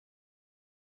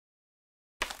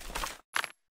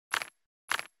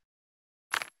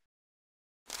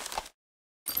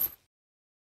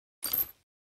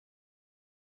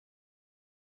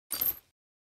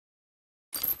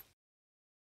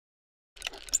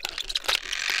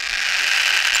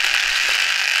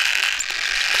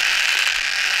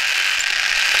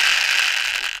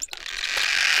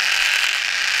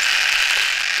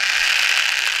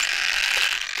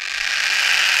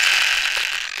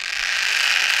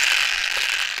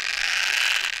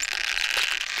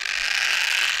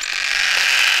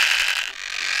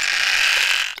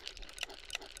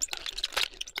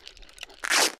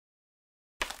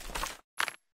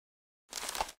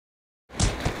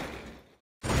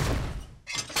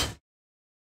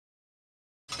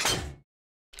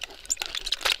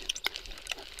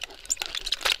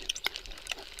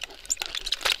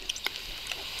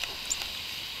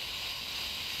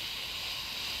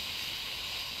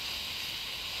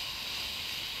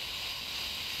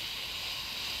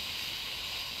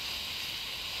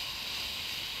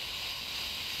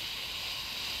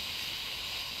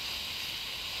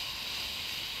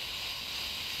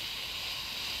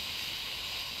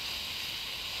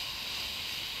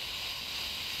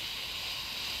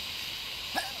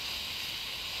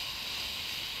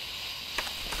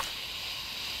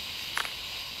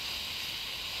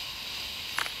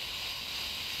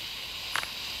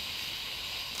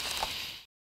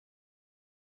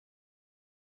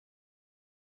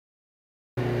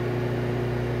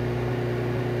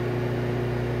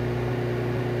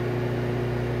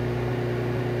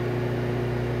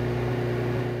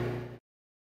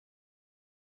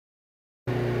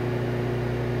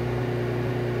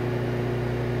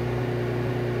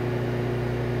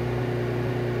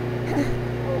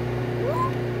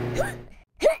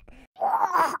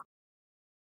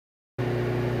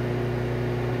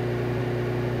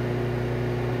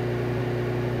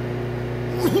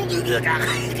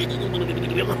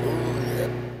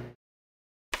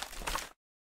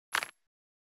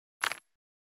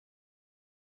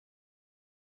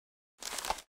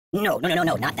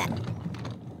No, not that.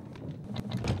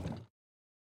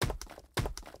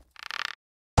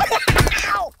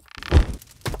 Ow!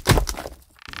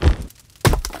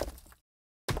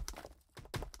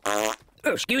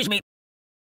 Oh, excuse me.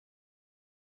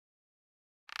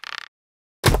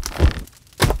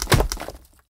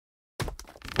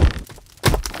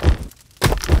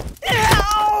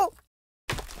 Ow!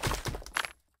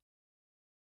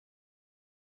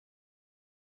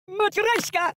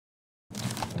 Matryoshka!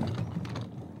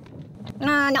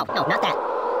 No, not that.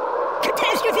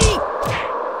 Catastrophe!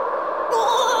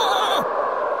 Oh!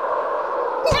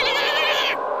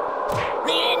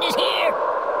 The end is here!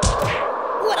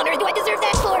 What on earth do I deserve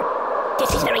that for?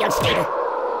 This is very unstable.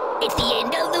 It's the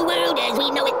end of the world as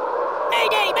we know it.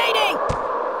 Mayday! Mayday!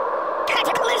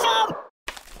 Cataclysm!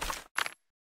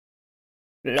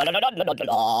 La la la la la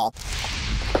la.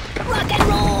 Rock and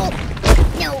roll!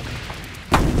 No.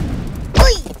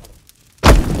 Oi!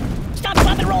 Stop,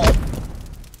 drop, and roll!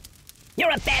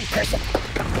 You're a bad person.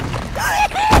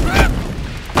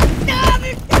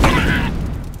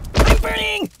 I'm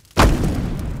burning!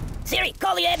 Siri,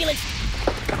 call the ambulance.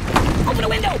 Open a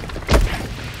window.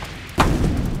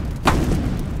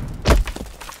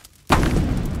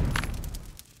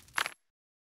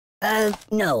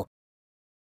 No.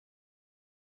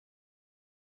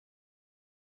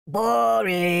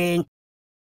 Boring.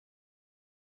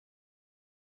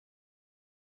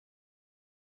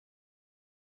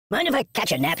 Mind if I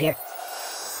catch a nap here?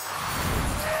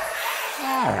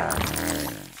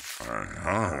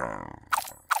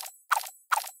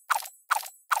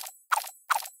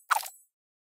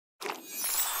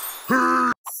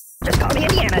 Just call me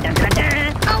Indiana. Dun, dun,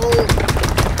 dun. Oh!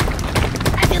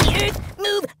 I feel the earth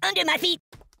move under my feet.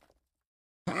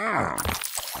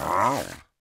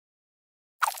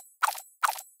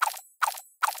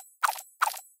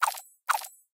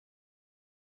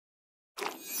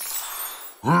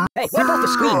 Hey, wipe off the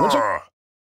screen, would you?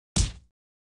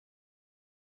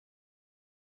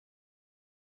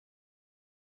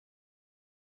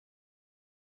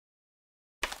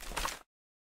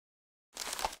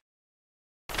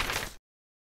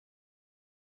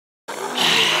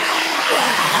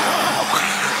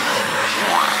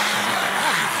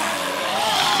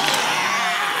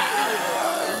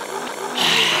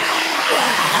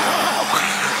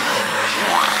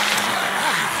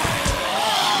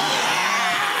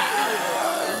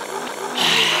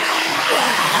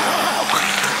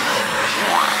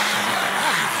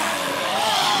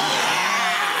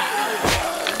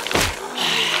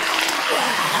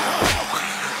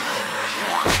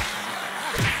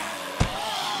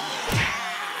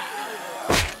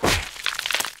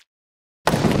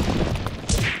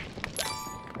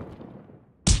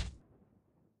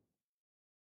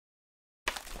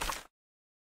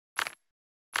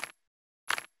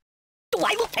 Do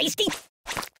I look tasty?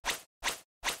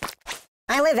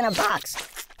 I live in a box.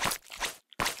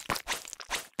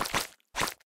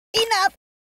 Enough!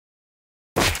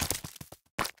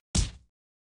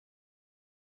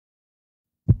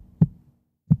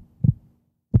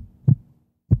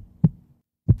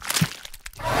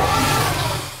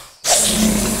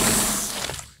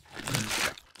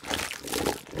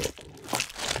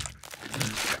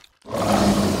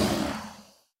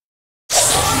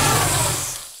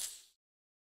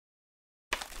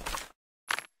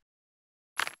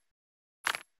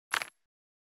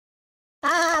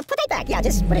 Put it back. Yeah,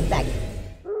 just put it back.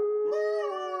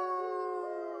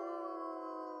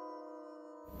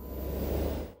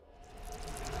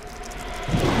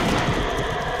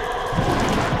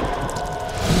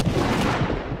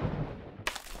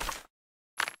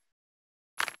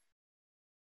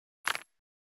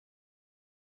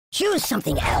 Choose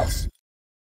something else.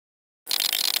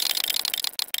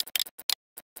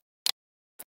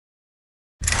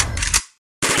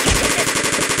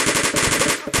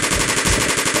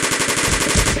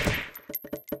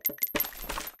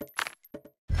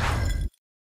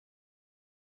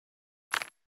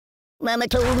 Mama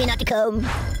told me not to come.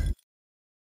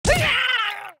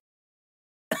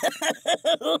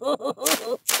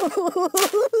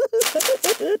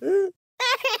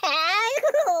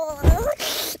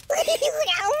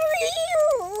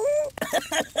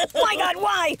 My God,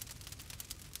 why?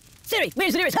 Siri,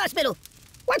 where's the nearest hospital?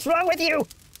 What's wrong with you?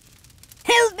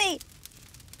 Help me!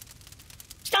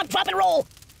 Stop, drop, and roll!